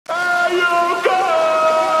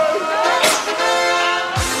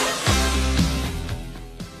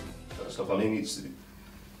mean,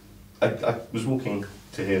 I was walking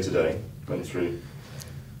to here today, went through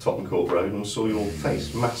Tottenham Court Road and saw your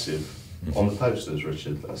face massive on the posters,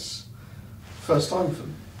 Richard. That's first time for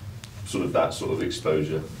that sort of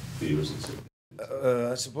exposure for you, isn't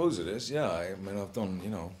it? I suppose it is, yeah. I mean, I've done,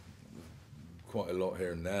 quite a lot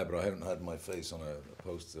here and there, but I haven't had my face on a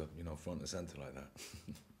poster, front and centre like that.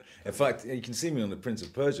 In fact, you can see me on the Prince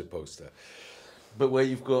of Persia poster, but where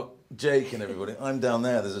you've got Jake and everybody, I'm down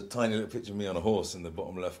there. There's a tiny little picture of me on a horse in the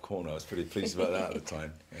bottom left corner. I was pretty pleased about that at the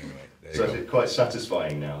time. Anyway, there so you go. It's quite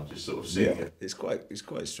satisfying now, just sort of seeing it. It's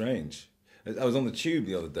quite strange. I was on the tube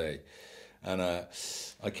the other day, and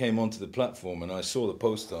I came onto the platform and I saw the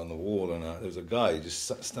poster on the wall, and there was a guy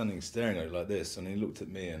just standing staring at it like this, and he looked at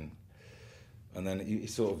me and then he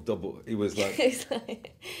sort of he was like, he was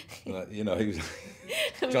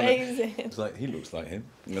amazing. It's like, he looks like him.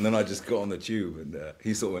 And then I just got on the tube and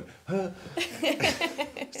he sort of went, huh?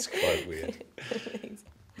 It's quite weird. Amazing.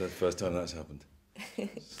 That's the first time that's happened.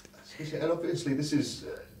 And obviously this is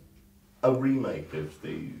a remake of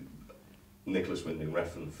the Nicolas Winding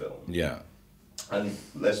Refn film. Yeah. And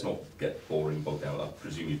let's not get boring, bogged down. I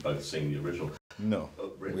presume you've both seen the original. No,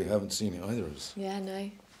 really? We haven't seen it, either of us. Yeah, no.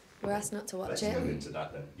 We're asked not to watch it. Let's go into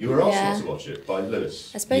that then. You were asked not to watch it by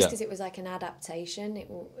Luis. I suppose because it was like an adaptation.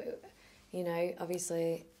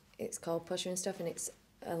 Obviously it's called Pusher and stuff, and it's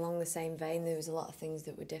along the same vein. There was a lot of things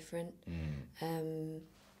that were different.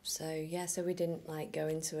 So we didn't go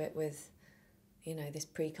into it with, this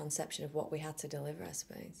preconception of what we had to deliver, I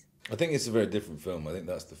suppose. I think it's a very different film. I think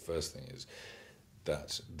that's the first thing, is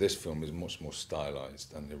that this film is much more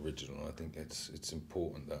stylised than the original. I think it's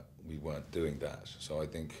important that we weren't doing that. So I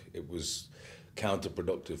think it was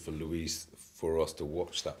counterproductive for Luis for us to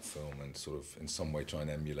watch that film and sort of in some way try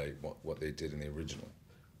and emulate what they did in the original.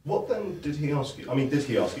 What then did he ask you? I mean, did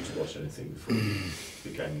he ask you to watch anything before you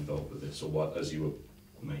became involved with this, or what, as you were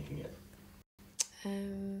making it?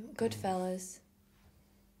 Goodfellas.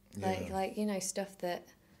 Stuff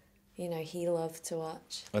that he loved to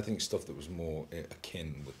watch. I think stuff that was more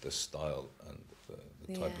akin with the style and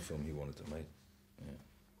the type of film he wanted to make. Yeah.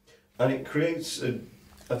 And it creates a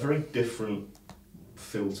very different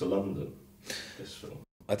feel to London, this film.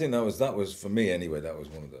 I think that was for me anyway, that was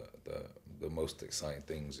one of the most exciting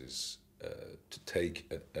things, is to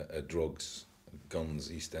take a drugs,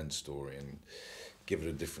 guns, East End story and give it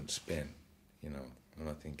a different spin, and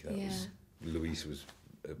I think that was, Luis was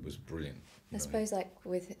brilliant. I suppose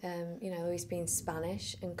with Luis being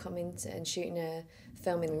Spanish and coming to and shooting a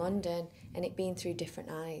film in London and it being through different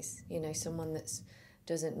eyes, someone that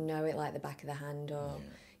doesn't know it like the back of the hand, or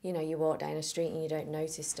you walk down a street and you don't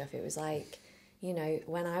notice stuff. It was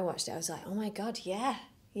when I watched it I was like, oh my god, yeah,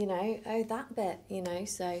 oh that bit,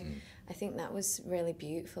 so I think that was really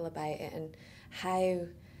beautiful about it, and how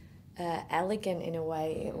elegant in a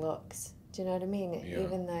way it looks. Do you know what I mean?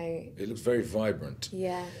 Even though it looks very vibrant.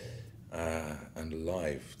 Yeah. And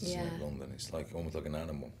alive, London. It's almost like an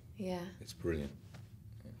animal. Yeah. It's brilliant.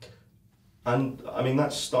 And I mean,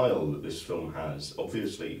 that style that this film has,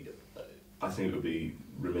 obviously, I think it would be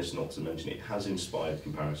remiss not to mention it has inspired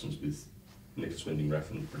comparisons with Nicolas Winding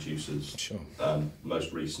Refn, Producer's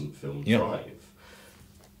most recent film, Drive.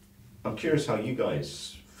 I'm curious how you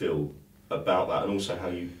guys feel about that, and also how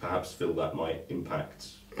you perhaps feel that might impact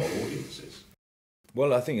on audiences.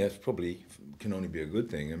 Well, I think that's probably can only be a good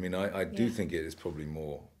thing. I mean, I do think it is probably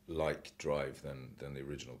more like Drive than the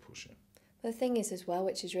original Pusher. The thing is as well,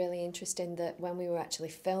 which is really interesting, that when we were actually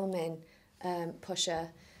filming Pusher,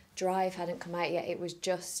 Drive hadn't come out yet. It was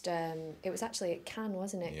just, it was actually at Cannes,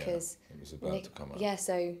 wasn't it? Yeah, Cause it was about to come out. Yeah,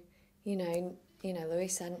 so,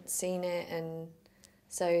 Luis hadn't seen it, and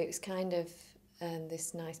so it was kind of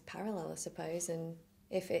this nice parallel, I suppose, and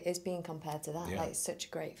if it is being compared to that, it's such a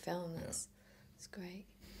great film, it's great.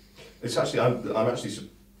 It's actually, I'm actually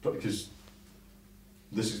surprised, because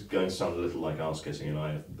this is going to sound a little like arse kissing, and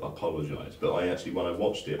I apologise, but I actually, when I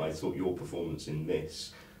watched it, I thought your performance in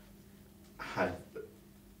this had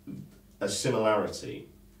a similarity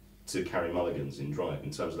to Carey Mulligan's in Drive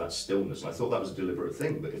in terms of that stillness, and I thought that was a deliberate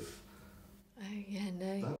thing, but if... Oh, yeah,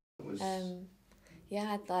 no. That was...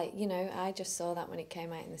 I just saw that when it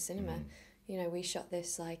came out in the cinema. We shot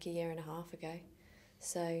this a year and a half ago.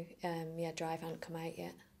 So, Drive hadn't come out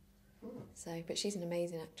yet. So, but she's an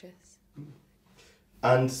amazing actress.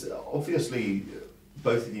 And obviously,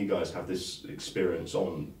 both of you guys have this experience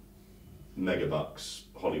on megabucks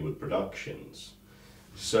Hollywood productions.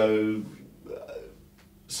 So,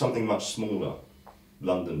 something much smaller,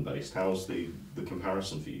 London-based. How's the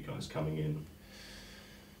comparison for you guys coming in?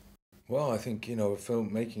 Well, I think, you know,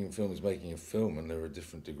 making a film is making a film, and there are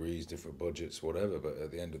different degrees, different budgets, whatever. But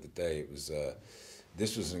at the end of the day, it was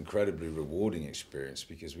this was an incredibly rewarding experience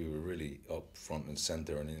because we were really up front and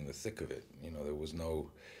center and in the thick of it. You know, there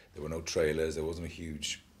were no trailers, there wasn't a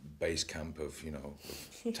huge base camp of, you know,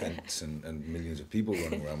 of tents and millions of people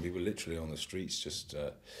running around. We were literally on the streets just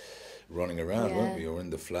running around, weren't we? Or in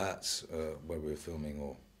the flats where we were filming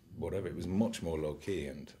or whatever. It was much more low key,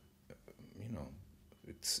 and you know,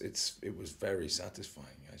 it was very satisfying,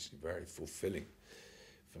 actually, very fulfilling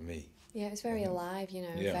for me. Yeah, it was very alive, you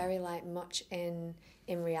know, very like much in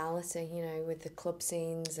reality, you know, with the club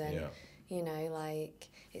scenes and you know, like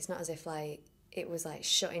it's not as if like it was like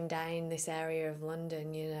shutting down this area of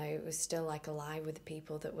London, you know, it was still like alive with the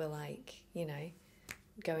people that were like, you know,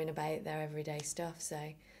 going about their everyday stuff. So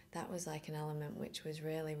that was like an element which was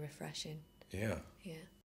really refreshing. Yeah. Yeah.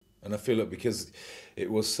 And I feel like because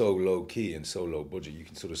it was so low key and so low budget, you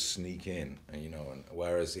can sort of sneak in, and, you know, and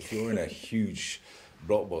whereas if you're in a huge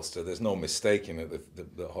blockbuster, there's no mistaking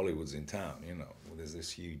that Hollywood's in town, you know. There's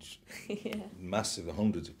this huge, massive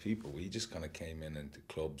hundreds of people. We just kind of came in into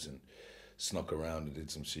clubs and snuck around and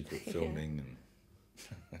did some secret filming, and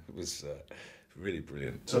it was really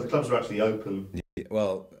brilliant. So the clubs were actually open? Yeah,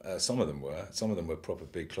 well, some of them were. Some of them were proper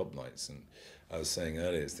big club nights, and I was saying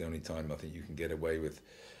earlier, it's the only time I think you can get away with,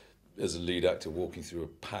 as a lead actor, walking through a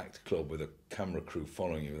packed club with a camera crew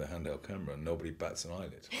following you with a handheld camera, and nobody bats an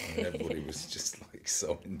eyelid. I mean, everybody was just like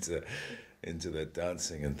so into their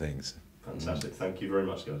dancing and things. Fantastic. Thank you very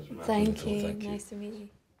much, guys. Thank you. Nice to meet you.